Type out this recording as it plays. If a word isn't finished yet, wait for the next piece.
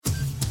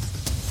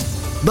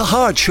The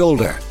Hard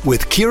Shoulder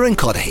with Kieran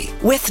Cuddihy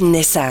with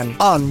Nissan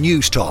on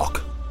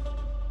Newstalk.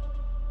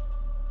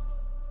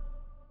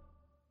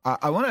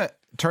 I want to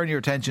turn your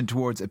attention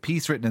towards a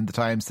piece written in the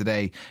Times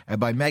today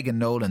by Megan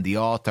Nolan, the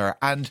author,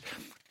 and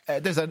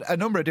there's a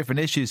number of different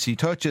issues she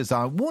touches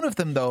on. One of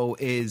them, though,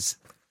 is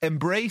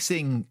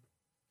embracing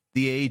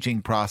the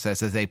ageing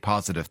process as a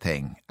positive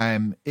thing.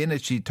 In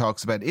it, she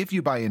talks about if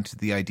you buy into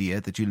the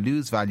idea that you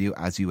lose value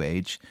as you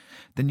age,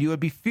 then you will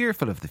be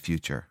fearful of the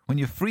future. When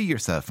you free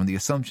yourself from the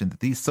assumption that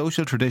these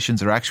social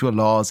traditions are actual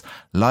laws,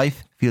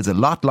 life feels a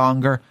lot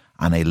longer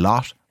and a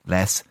lot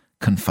less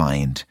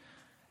confined.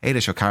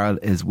 Eilish O'Caroll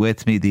is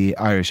with me, the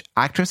Irish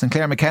actress, and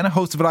Claire McKenna,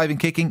 host of Alive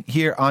and Kicking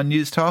here on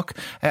Newstalk.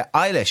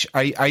 Eilish,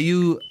 are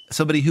you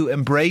somebody who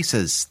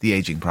embraces the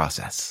ageing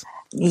process?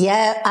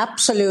 Yeah,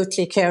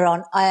 absolutely,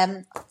 Kieran.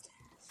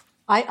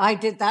 I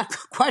did that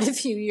quite a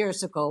few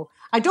years ago.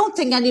 I don't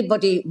think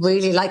anybody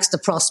really likes the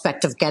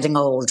prospect of getting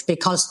old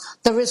because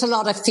there is a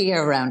lot of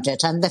fear around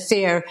it. And the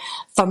fear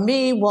for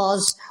me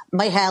was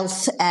my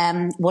health.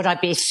 Would I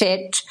be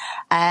fit?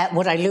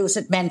 Would I lose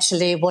it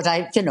mentally? Would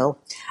I,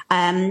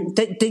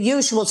 the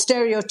usual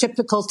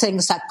stereotypical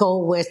things that go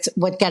with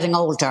getting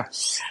older.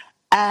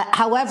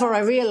 However, I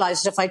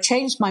realized if I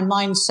changed my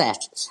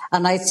mindset,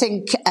 and I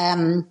think,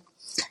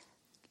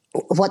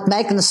 what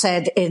Megan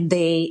said in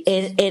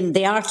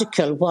the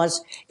article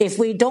was, if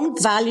we don't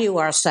value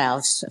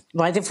ourselves,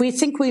 right, if we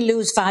think we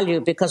lose value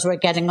because we're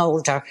getting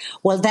older,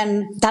 well,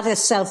 then that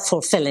is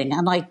self-fulfilling.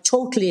 And I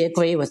totally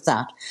agree with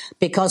that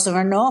because there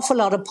are an awful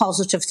lot of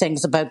positive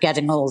things about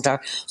getting older.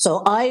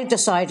 So I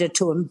decided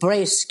to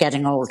embrace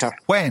getting older.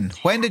 When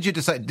did you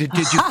decide? Did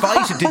you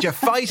fight it? Did you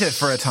fight it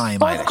for a time,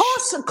 well,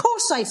 Eilish? Of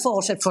course I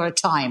fought it for a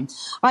time.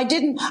 I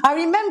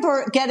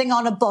remember getting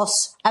on a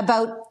bus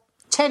about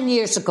 10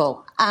 years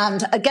ago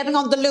and getting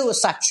on the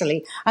Lewis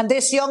actually, and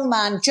this young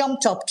man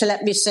jumped up to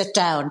let me sit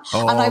down.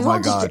 Oh, and I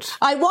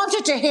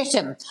wanted to hit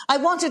him. I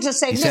wanted to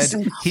say,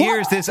 listen,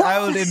 here's this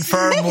old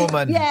infirm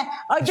woman. Yeah,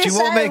 she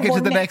won't make it to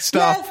the next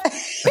stop.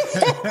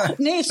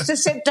 Needs to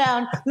sit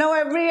down. Now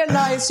I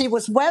realised he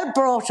was well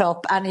brought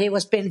up and he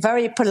was being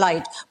very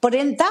polite. But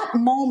in that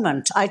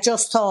moment, I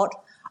just thought,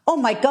 oh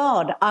my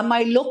God, am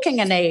I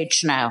looking an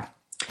age now?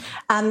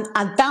 And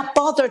that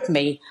bothered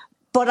me.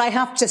 But I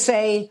have to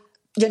say,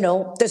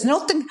 there's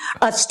nothing,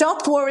 I've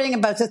stopped worrying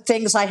about the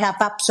things I have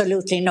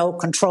absolutely no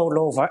control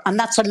over. And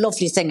that's a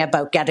lovely thing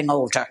about getting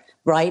older,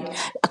 right?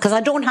 Because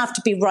I don't have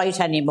to be right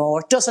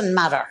anymore. It doesn't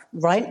matter,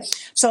 right?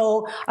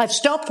 So I've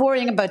stopped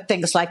worrying about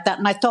things like that.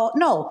 And I thought,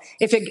 no,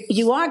 if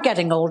you are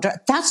getting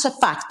older, that's a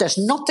fact. There's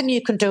nothing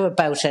you can do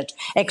about it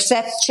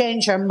except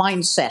change your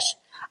mindset.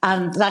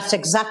 And that's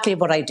exactly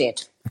what I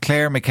did.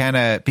 Claire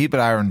McKenna, people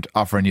aren't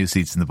offering you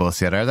seats in the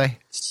bus yet, are they?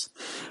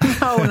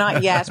 No,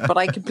 not yet. But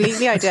I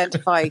completely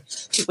identify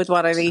with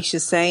what Eilish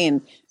is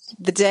saying.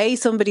 The day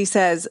somebody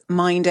says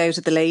mind out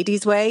of the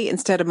ladies' way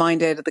instead of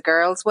mind out of the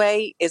girls'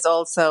 way is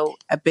also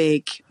a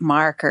big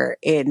marker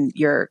in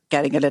your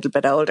getting a little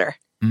bit older.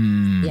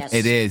 Yes.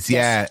 It is,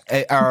 yeah.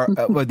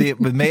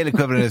 The male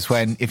equivalent is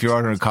when, if you're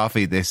ordering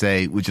coffee, they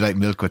say, would you like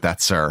milk with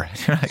that, sir?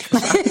 You're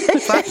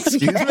like,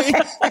 excuse me?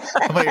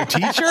 Am I your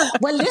teacher?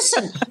 Well,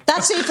 listen,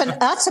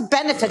 that's a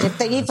benefit if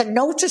they even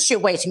notice you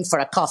waiting for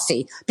a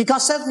coffee,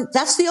 because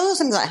that's the other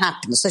thing that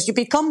happens, is you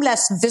become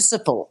less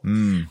visible,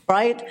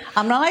 right?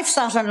 I mean, I've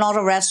sat in a lot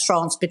of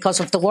restaurants because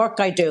of the work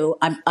I do.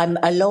 I'm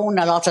alone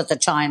a lot of the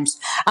times,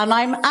 and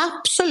I'm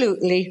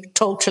absolutely,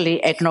 totally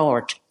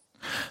ignored.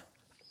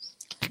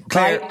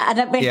 Claire,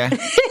 right?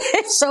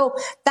 And so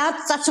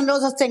that's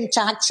another thing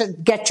to actually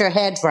get your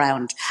head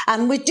round.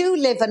 And we do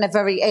live in a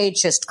very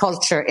ageist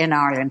culture in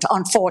Ireland,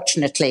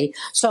 unfortunately.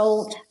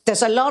 So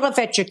there's a lot of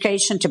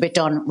education to be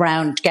done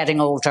around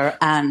getting older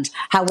and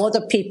how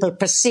other people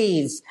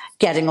perceive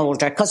getting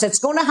older, because it's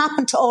going to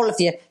happen to all of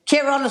you.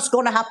 Kieran, it's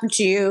going to happen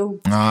to you.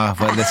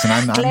 Well, listen,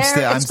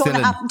 I'm still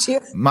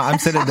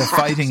in the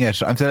fighting it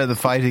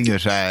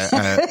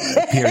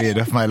period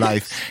of my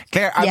life.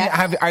 Claire,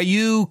 are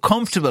you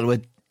comfortable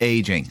with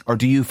aging, or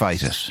do you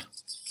fight it?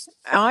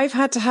 I've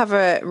had to have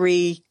a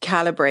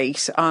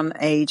recalibrate on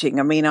aging.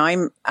 I mean,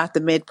 I'm at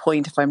the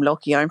midpoint, if I'm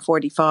lucky. I'm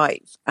 45.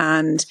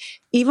 And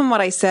even what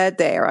I said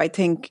there, I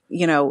think,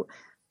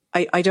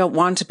 I don't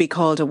want to be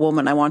called a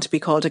woman. I want to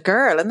be called a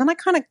girl. And then I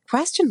kind of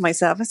questioned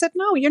myself. I said,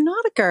 no, you're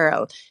not a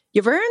girl.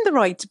 You've earned the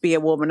right to be a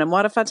woman. And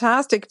what a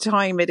fantastic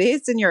time it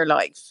is in your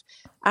life.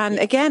 And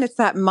again, it's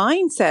that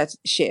mindset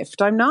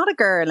shift. I'm not a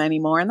girl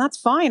anymore, and that's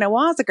fine. I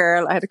was a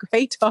girl. I had a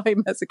great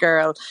time as a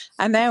girl.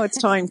 And now it's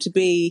time to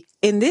be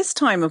in this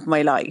time of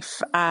my life.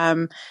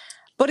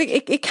 But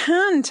it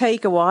can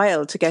take a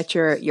while to get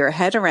your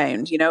head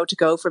around, to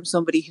go from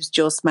somebody who's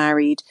just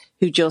married,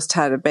 who just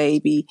had a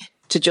baby,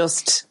 to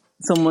just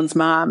someone's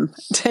mom.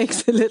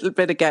 Takes a little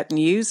bit of getting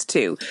used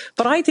to.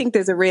 But I think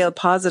there's a real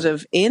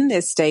positive in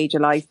this stage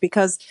of life,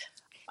 because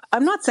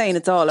I'm not saying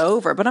it's all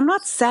over, but I'm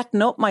not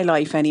setting up my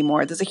life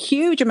anymore. There's a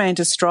huge amount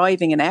of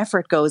striving and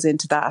effort goes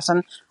into that.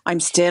 And I'm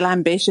still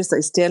ambitious. I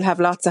still have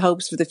lots of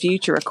hopes for the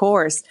future, of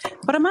course.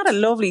 But I'm at a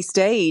lovely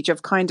stage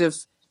of kind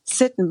of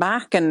sitting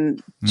back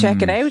and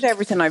checking out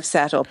everything I've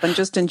set up and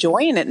just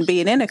enjoying it and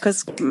being in it,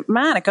 because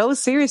man, it goes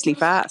seriously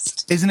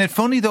fast. Isn't it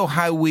funny though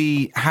how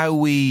we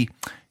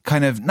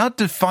kind of not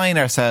define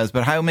ourselves,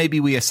 but how maybe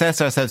we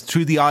assess ourselves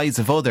through the eyes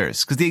of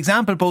others? Because the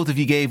example both of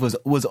you gave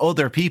was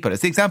other people.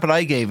 It's the example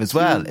I gave as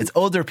well. It's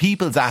other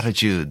people's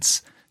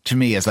attitudes to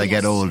me as I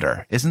get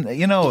older. Isn't,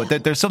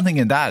 there's something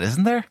in that,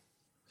 isn't there?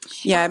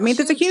 Yeah, I mean,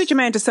 there's a huge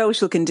amount of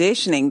social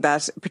conditioning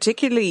that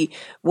particularly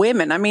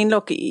women, I mean,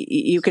 look,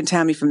 you can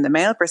tell me from the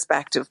male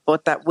perspective,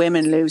 but that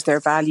women lose their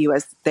value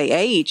as they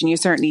age. And you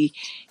certainly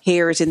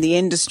hear it in the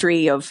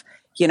industry of,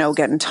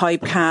 getting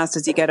typecast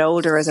as you get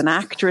older as an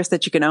actress,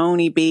 that you can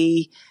only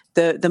be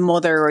the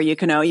mother, or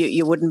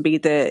you wouldn't be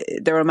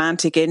the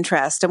romantic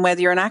interest. And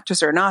whether you're an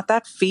actress or not,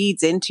 that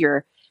feeds into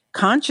your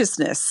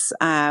consciousness.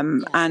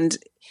 And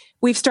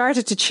we've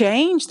started to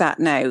change that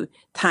now,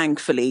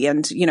 thankfully.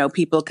 And,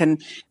 people can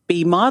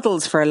be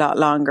models for a lot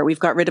longer. We've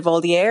got rid of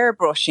all the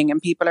airbrushing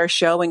and people are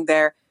showing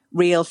their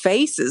real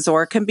faces,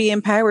 or can be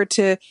empowered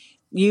to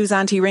use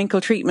anti-wrinkle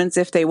treatments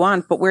if they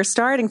want. But we're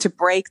starting to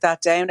break that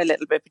down a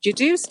little bit. But you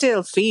do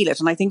still feel it.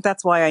 And I think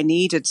that's why I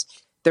needed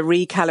the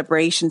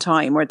recalibration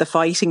time, or the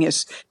fighting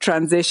it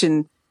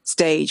transition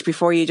stage,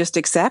 before you just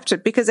accept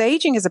it, because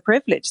aging is a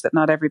privilege that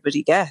not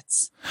everybody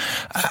gets.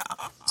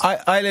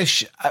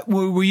 Eilish,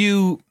 were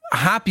you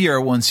happier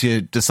once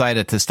you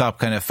decided to stop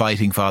kind of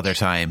fighting father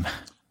time?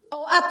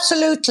 Oh,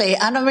 absolutely.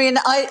 And I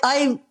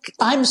mean,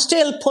 I'm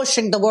still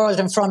pushing the world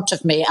in front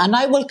of me, and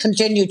I will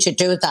continue to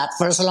do that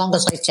for as long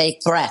as I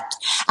take breath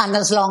and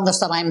as long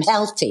as that I'm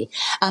healthy.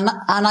 And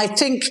I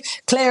think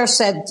Claire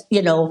said,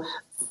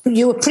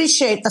 you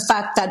appreciate the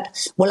fact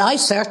that, well, I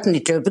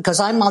certainly do, because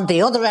I'm on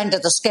the other end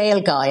of the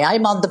scale, Guy.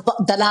 I'm on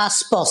the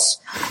last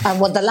bus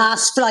and the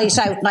last flight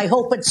out. And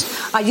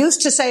I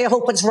used to say I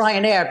hope it's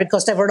Ryanair,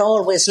 because they were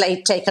always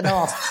late taking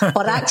off.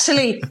 But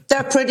actually,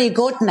 they're pretty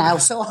good now.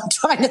 So I'm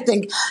trying to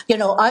think,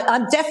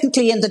 I'm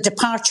definitely in the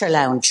departure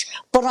lounge.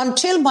 But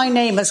until my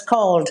name is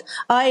called,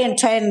 I'm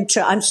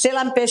still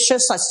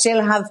ambitious. I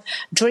still have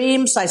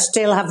dreams. I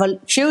still have a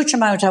huge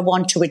amount I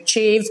want to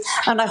achieve.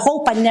 And I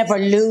hope I never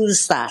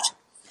lose that.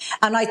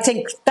 And I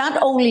think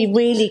that only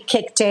really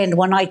kicked in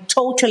when I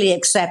totally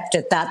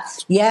accepted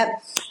that,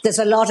 there's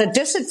a lot of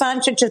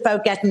disadvantages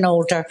about getting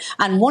older.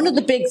 And one of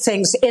the big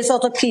things is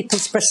other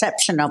people's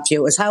perception of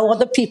you, is how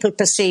other people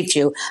perceive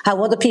you,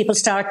 how other people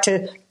start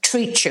to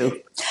treat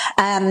you.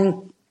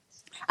 And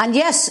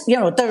yes,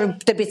 there'll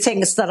be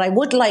things that I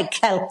would like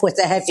help with,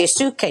 a heavy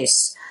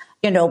suitcase,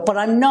 but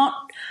I'm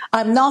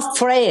not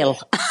frail.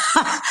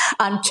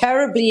 I'm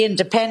terribly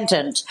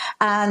independent.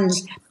 And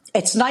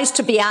it's nice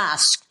to be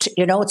asked,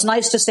 it's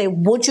nice to say,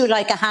 would you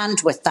like a hand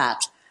with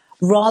that?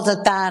 Rather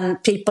than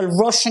people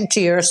rushing to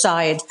your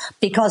side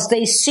because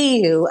they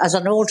see you as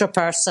an older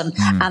person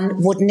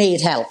and would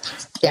need help.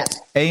 Yeah.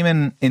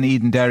 Eamon in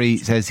Edenderry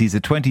says he's a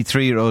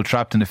 23-year-old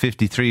trapped in a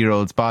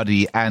 53-year-old's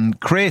body. And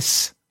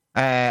Chris,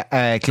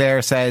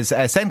 Claire says,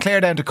 send Claire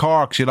down to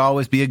Cork. She'll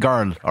always be a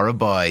girl or a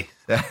boy.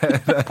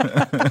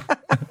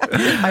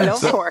 I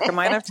love Cork. I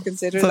might have to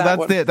consider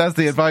that. That's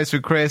the advice for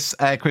Chris.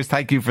 Chris,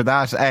 thank you for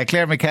that.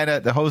 Claire McKenna,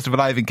 the host of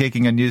Alive and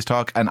Kicking on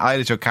Newstalk, and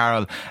Eilish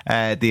O'Caroll,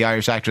 the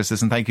Irish actress.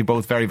 And thank you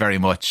both very, very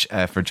much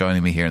for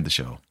joining me here in the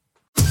show.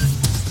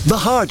 The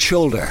Hard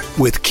Shoulder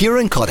with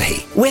Kieran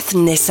Cuddihy. With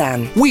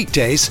Nissan.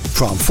 Weekdays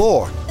from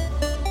 4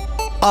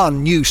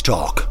 on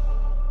Newstalk.